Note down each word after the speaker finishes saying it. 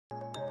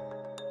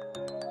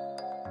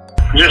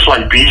just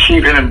like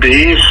beekeeping and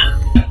bees.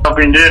 I've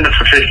been doing it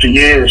for 50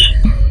 years.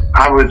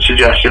 I would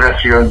suggest you have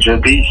to go into a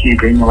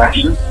beekeeping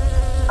lesson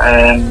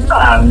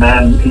and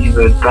then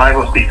either buy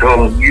what they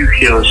call a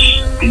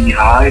nucleus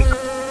beehive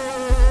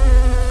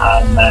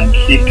and then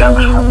keep them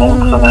for a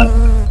month and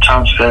then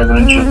transfer them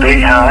into a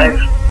big hive.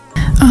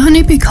 A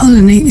honeybee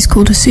colony is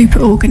called a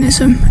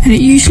superorganism, and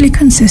it usually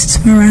consists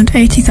of around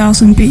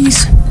 80,000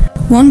 bees,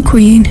 1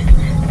 queen,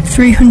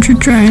 300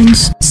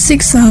 drones,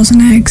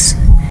 6,000 eggs,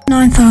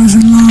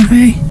 9,000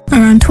 larvae,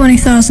 around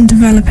 20,000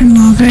 developing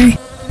larvae,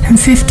 and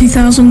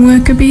 50,000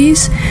 worker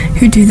bees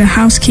who do the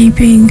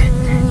housekeeping,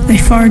 they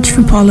forage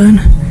for pollen,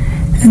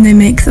 and they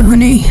make the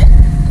honey.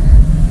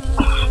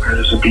 Where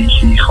does the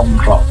bee come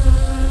from?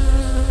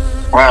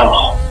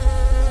 Well,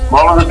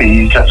 one of the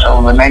bees gets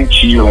all the eggs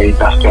she laid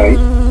that day,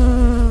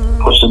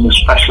 puts in a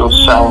special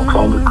cell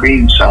called the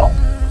queen cell.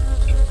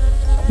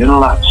 In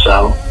that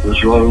cell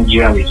there's royal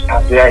jelly,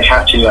 and the egg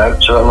hatches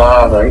out to a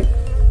larvae,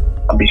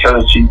 and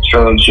because it's eats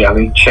royal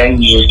jelly,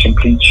 changes its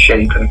complete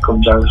shape and it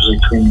comes out as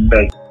a queen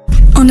bee.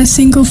 On a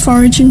single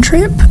foraging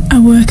trip,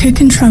 a worker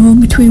can travel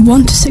between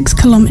 1 to 6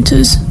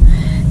 kilometres.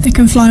 They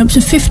can fly up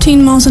to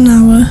 15 miles an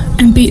hour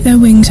and beat their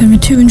wings over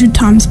 200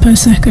 times per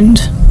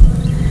second.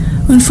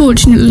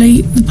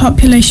 Unfortunately, the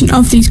population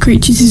of these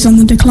creatures is on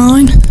the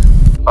decline.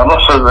 A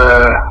lot of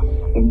the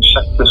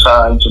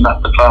insecticides and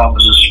that the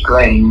farmers are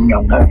spraying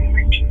on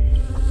everything.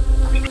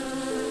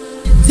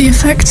 The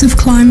effects of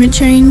climate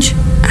change,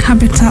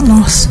 habitat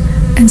loss,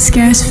 and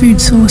scarce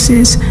food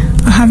sources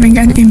are having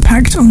an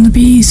impact on the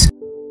bees.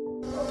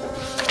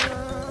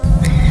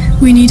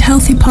 We need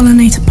healthy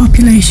pollinator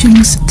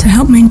populations to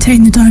help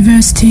maintain the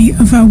diversity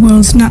of our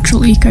world's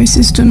natural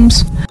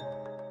ecosystems.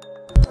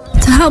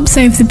 To help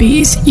save the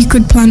bees, you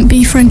could plant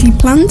bee-friendly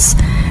plants,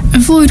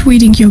 avoid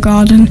weeding your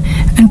garden,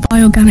 and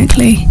buy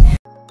organically.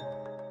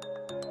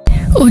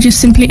 Or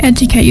just simply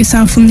educate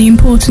yourself on the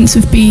importance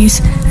of bees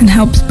and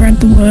help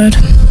spread the word.